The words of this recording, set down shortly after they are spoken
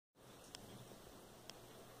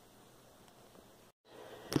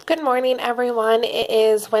Good morning, everyone. It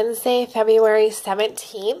is Wednesday, February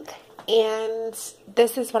 17th, and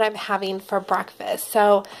this is what I'm having for breakfast.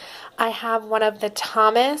 So I have one of the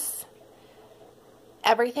Thomas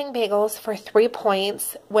Everything Bagels for 3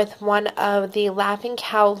 points with one of the Laughing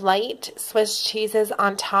Cow Light Swiss cheeses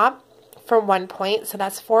on top for 1 point. So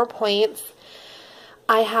that's 4 points.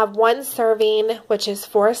 I have one serving, which is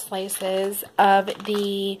 4 slices of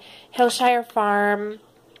the Hillshire Farm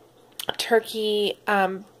turkey,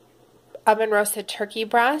 oven roasted turkey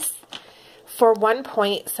breast for 1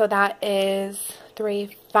 point. So that is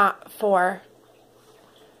three for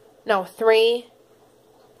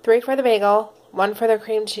the bagel, one for the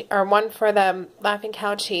cream cheese, or one for the Laughing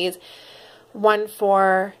Cow cheese, one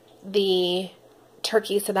for the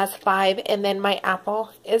turkey, so that's 5, and then my apple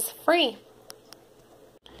is free.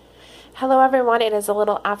 Hello everyone, it is a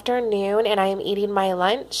little afternoon and I am eating my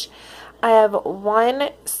lunch. I have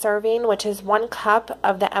one serving, which is 1 cup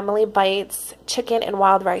of the Ebates chicken and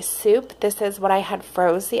wild rice soup. This is what I had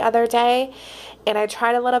froze the other day, and I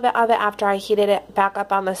tried a little bit of it after I heated it back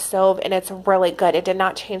up on the stove, and it's really good. It did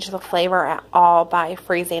not change the flavor at all by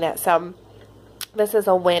freezing it, so this is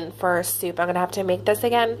a win for soup. I'm going to have to make this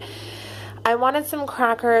again. I wanted some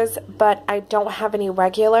crackers, but I don't have any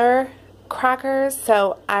regular crackers,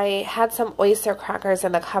 so I had some oyster crackers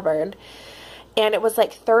in the cupboard. And it was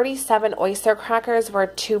like 37 oyster crackers were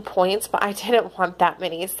 2 points, but I didn't want that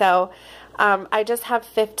many. So I just have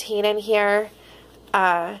 15 in here,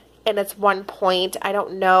 and it's 1 point. I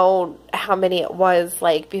don't know how many it was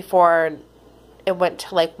like before it went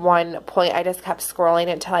to like 1 point. I just kept scrolling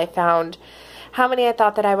until I found how many I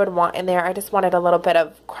thought that I would want in there. I just wanted a little bit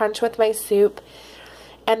of crunch with my soup.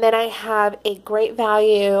 And then I have a Great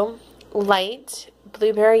Value light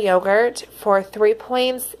blueberry yogurt for 3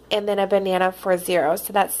 points, and then a banana for 0.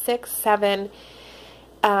 So that's 6, 7,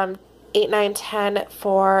 8, 9, 10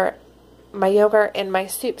 for my yogurt and my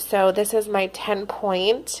soup. So this is my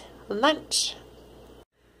 10-point lunch.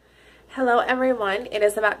 Hello everyone. It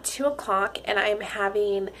is about 2 o'clock and I'm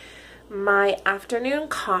having my afternoon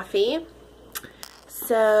coffee.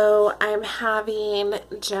 So I'm having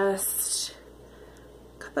just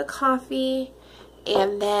a cup of coffee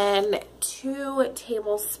and then 2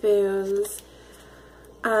 tablespoons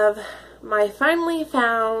of my finely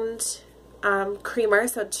found creamer.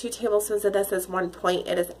 So 2 tablespoons of this is 1 point.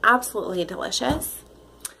 It is absolutely delicious.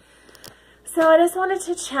 So I just wanted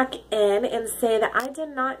to check in and say that I did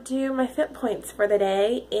not do my fit points for the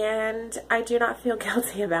day, and I do not feel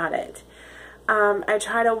guilty about it. I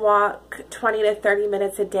try to walk 20 to 30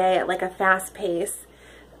 minutes a day at like a fast pace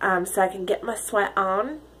so I can get my sweat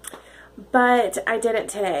on. But I didn't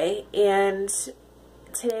today, and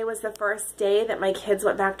today was the first day that my kids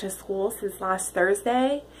went back to school since last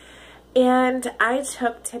Thursday, and I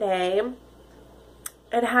took today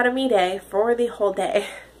and had a me day for the whole day.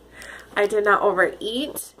 I did not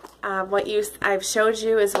overeat. What I've showed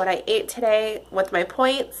you is what I ate today with my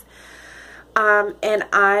points, and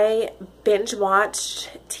I binge watched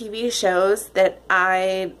TV shows that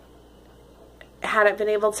I hadn't been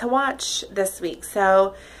able to watch this week.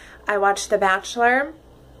 So I watched The Bachelor,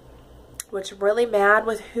 which really mad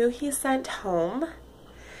with who he sent home.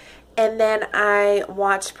 And then I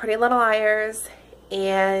watched Pretty Little Liars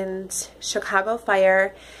and Chicago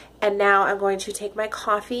Fire. And now I'm going to take my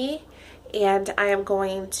coffee and I am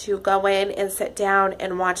going to go in and sit down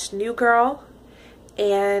and watch New Girl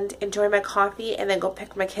and enjoy my coffee and then go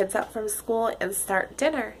pick my kids up from school and start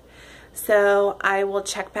dinner. So I will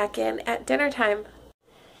check back in at dinner time.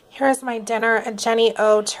 Here's my dinner: a Jenny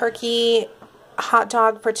O turkey hot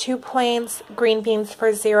dog for 2 points, green beans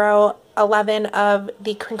for 0, 11 of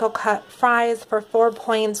the crinkle cut fries for 4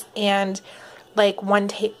 points, and like one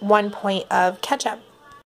point of ketchup.